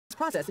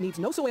process needs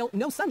no soil,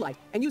 no sunlight,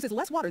 and uses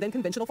less water than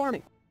conventional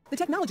farming. The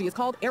technology is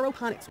called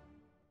aeroponics.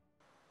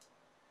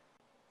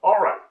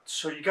 Alright,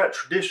 so you got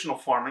traditional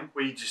farming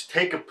where you just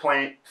take a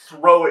plant,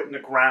 throw it in the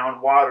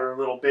ground, water a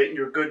little bit, and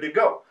you're good to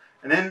go.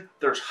 And then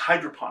there's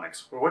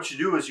hydroponics, where what you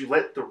do is you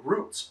let the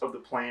roots of the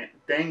plant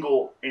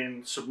dangle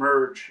and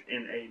submerge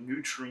in a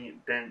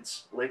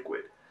nutrient-dense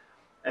liquid.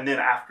 And then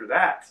after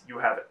that, you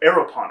have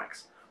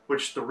aeroponics,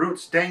 which the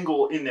roots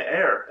dangle in the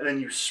air, and then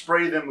you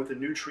spray them with a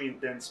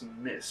nutrient-dense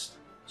mist.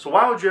 So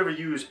why would you ever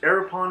use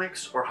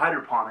aeroponics or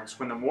hydroponics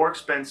when they're more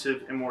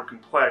expensive and more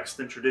complex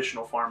than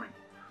traditional farming?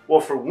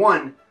 Well, for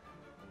one,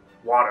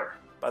 water.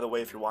 By the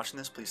way, if you're watching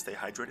this, please stay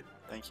hydrated.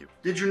 Thank you.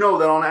 Did you know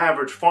that on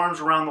average, farms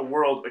around the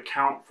world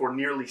account for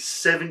nearly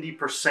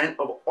 70%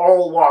 of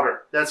all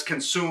water that's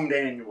consumed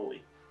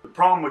annually? The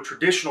problem with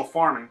traditional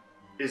farming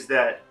is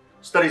that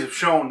studies have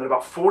shown that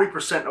about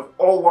 40% of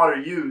all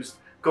water used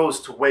goes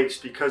to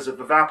waste because of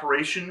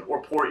evaporation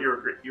or poor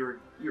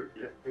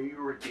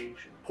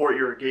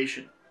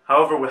irrigation.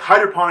 However, with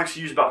hydroponics,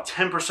 you use about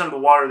 10% of the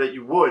water that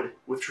you would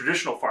with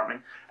traditional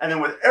farming. And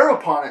then with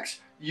aeroponics,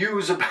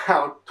 use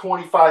about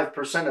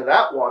 25% of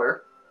that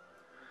water.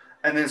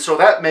 And then so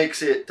that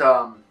makes it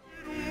a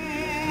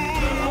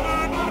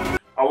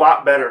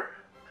lot better.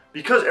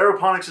 Because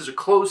aeroponics is a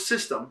closed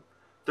system,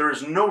 there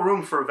is no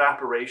room for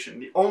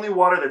evaporation. The only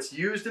water that's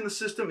used in the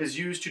system is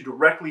used to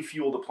directly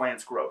fuel the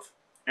plant's growth.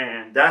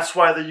 And that's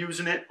why they're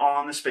using it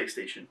on the space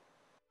station.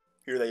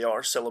 Here they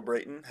are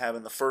celebrating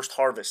having the first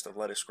harvest of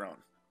lettuce grown.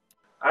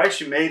 I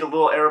actually made a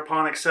little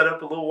aeroponic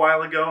setup a little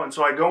while ago, and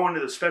so I go into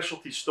the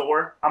specialty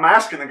store. I'm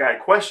asking the guy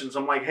questions.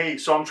 I'm like, hey,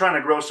 so I'm trying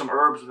to grow some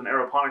herbs with an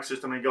aeroponic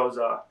system, and he goes,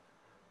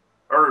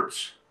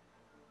 herbs?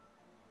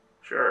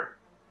 Sure.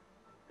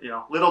 You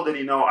know, little did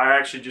he know I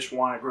actually just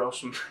want to grow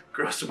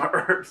some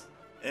herbs.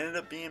 It ended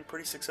up being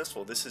pretty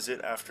successful. This is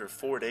it after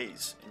 4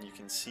 days, and you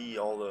can see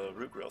all the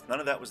root growth. None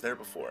of that was there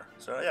before.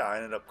 So yeah, I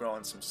ended up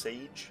growing some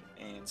sage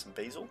and some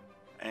basil,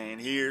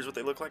 and here's what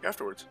they look like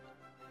afterwards.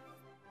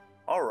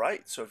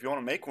 Alright, so if you want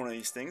to make one of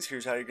these things,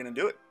 here's how you're going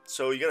to do it.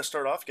 So you got to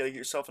start off, you got to get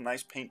yourself a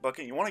nice paint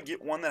bucket. You want to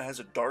get one that has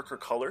a darker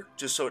color,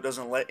 just so it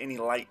doesn't let any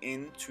light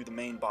into the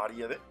main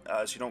body of it,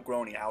 so you don't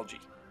grow any algae.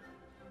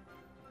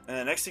 And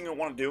the next thing you'll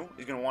want to do is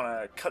you're going to want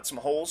to cut some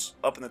holes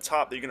up in the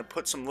top that you're going to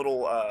put some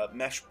little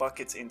mesh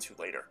buckets into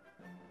later.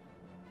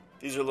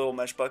 These are little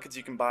mesh buckets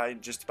you can buy in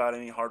just about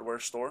any hardware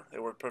store. They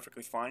work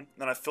perfectly fine.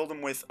 Then I filled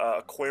them with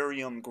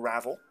aquarium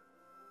gravel,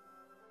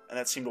 and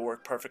that seemed to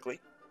work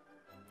perfectly.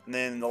 And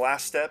then the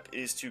last step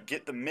is to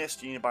get the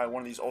mist. You need to buy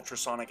one of these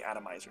ultrasonic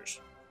atomizers.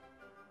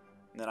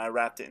 And then I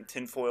wrapped it in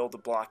tin foil to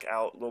block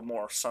out a little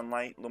more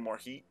sunlight, a little more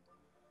heat,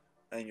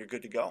 and then you're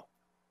good to go.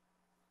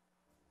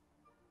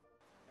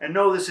 And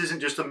no, this isn't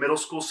just a middle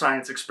school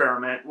science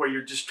experiment where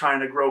you're just trying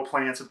to grow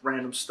plants with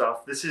random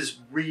stuff. This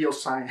is real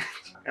science.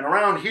 And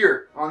around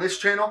here on this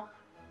channel,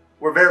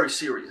 we're very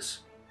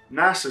serious.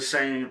 NASA's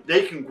saying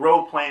they can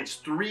grow plants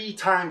 3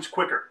 times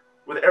quicker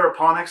with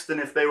aeroponics than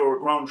if they were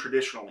grown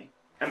traditionally.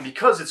 And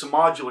because it's a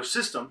modular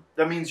system,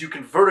 that means you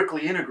can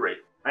vertically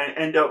integrate and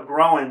end up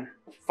growing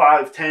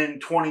 5, 10,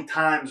 20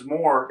 times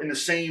more in the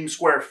same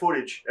square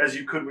footage as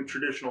you could with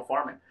traditional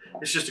farming.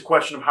 It's just a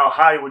question of how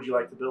high would you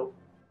like to build.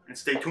 And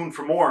stay tuned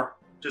for more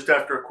just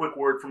after a quick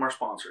word from our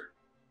sponsor.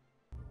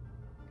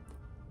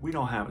 We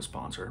don't have a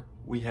sponsor.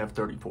 We have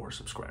 34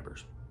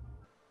 subscribers.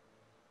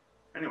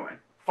 Anyway,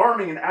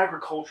 farming and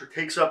agriculture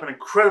takes up an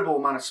incredible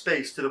amount of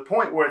space to the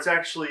point where it's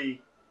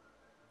actually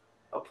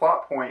a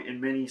plot point in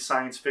many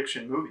science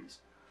fiction movies.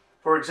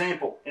 For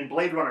example, in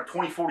Blade Runner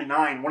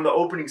 2049, one of the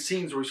opening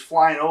scenes where he's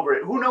flying over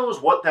it, who knows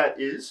what that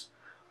is?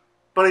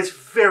 But it's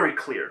very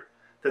clear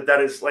that that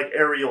is like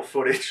aerial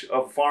footage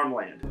of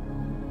farmland.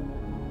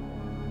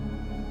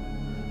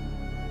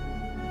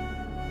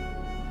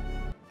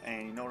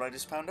 And you know what I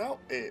just found out?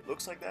 It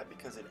looks like that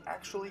because it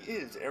actually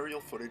is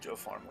aerial footage of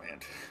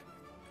farmland.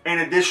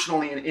 And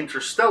additionally, in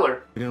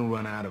Interstellar, we didn't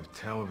run out of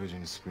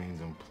television screens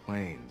and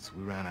planes.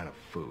 We ran out of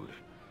food.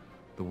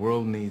 The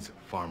world needs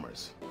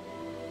farmers.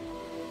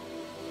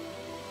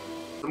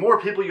 the more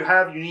people you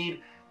have, you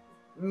need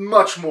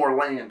much more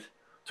land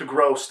to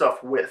grow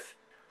stuff with.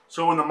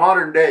 So in the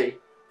modern day,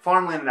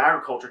 farmland and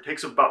agriculture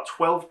takes up about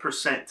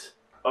 12%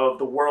 of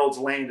the world's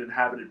land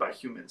inhabited by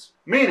humans.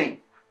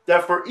 Meaning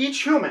that for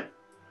each human,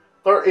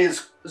 there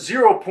is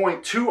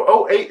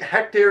 0.208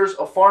 hectares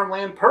of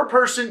farmland per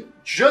person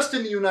just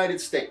in the United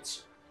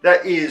States.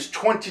 That is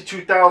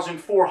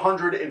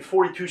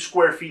 22,442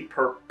 square feet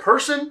per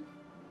person.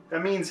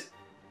 That means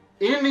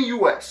in the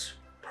US,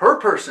 per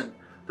person,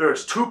 there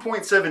is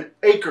 2.7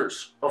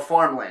 acres of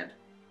farmland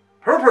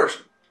per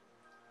person.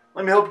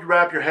 Let me help you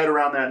wrap your head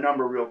around that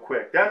number real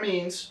quick. That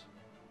means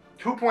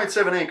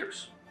 2.7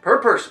 acres per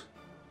person.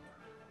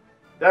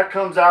 That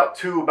comes out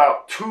to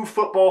about 2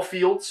 football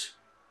fields.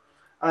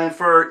 And then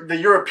for the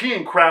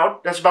European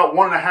crowd, that's about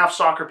 1.5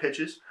 soccer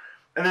pitches.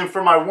 And then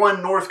for my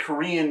one North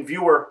Korean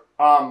viewer,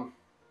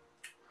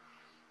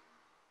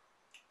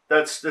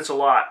 that's a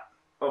lot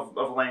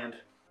of land.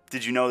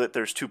 Did you know that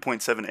there's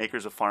 2.7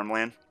 acres of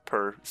farmland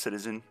per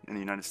citizen in the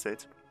United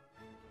States?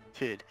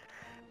 Dude,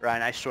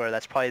 Ryan, I swear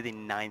that's probably the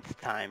 9th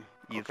time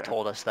you've Okay.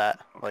 told us that.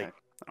 Okay. Like,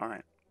 All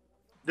right.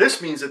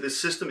 This means that this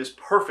system is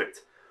perfect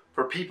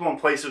for people in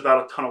places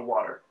without a ton of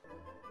water.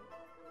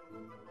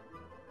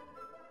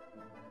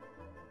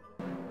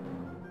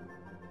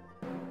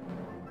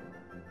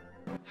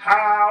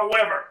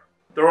 However,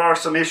 there are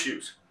some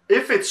issues.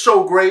 If it's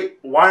so great,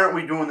 why aren't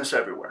we doing this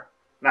everywhere?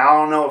 Now,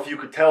 I don't know if you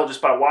could tell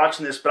just by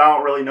watching this, but I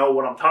don't really know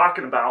what I'm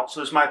talking about, so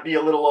this might be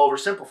a little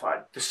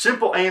oversimplified. The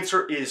simple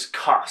answer is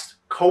cost.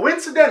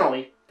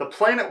 Coincidentally, the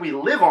planet we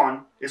live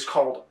on is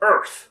called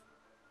Earth.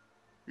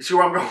 You see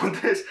where I'm going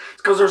with this?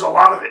 It's because there's a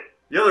lot of it.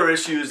 The other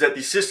issue is that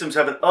these systems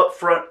have an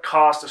upfront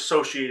cost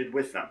associated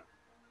with them.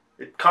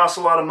 It costs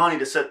a lot of money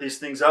to set these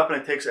things up,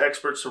 and it takes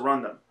experts to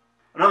run them.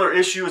 Another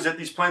issue is that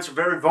these plants are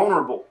very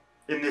vulnerable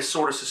in this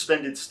sort of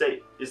suspended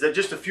state, is that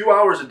just a few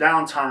hours of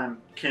downtime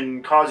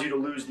can cause you to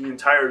lose the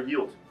entire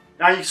yield.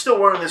 Now, you still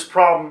run into this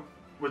problem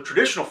with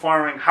traditional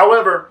farming.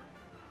 However,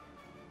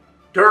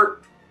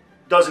 dirt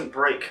doesn't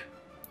break.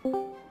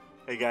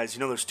 Hey guys, you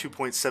know there's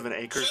 2.7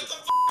 acres? Shut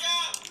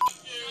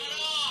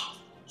up!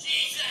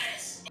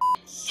 Jesus!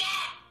 Stop!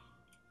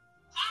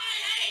 I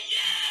hate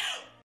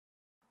you!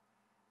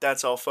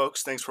 That's all,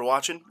 folks. Thanks for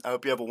watching. I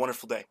hope you have a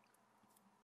wonderful day.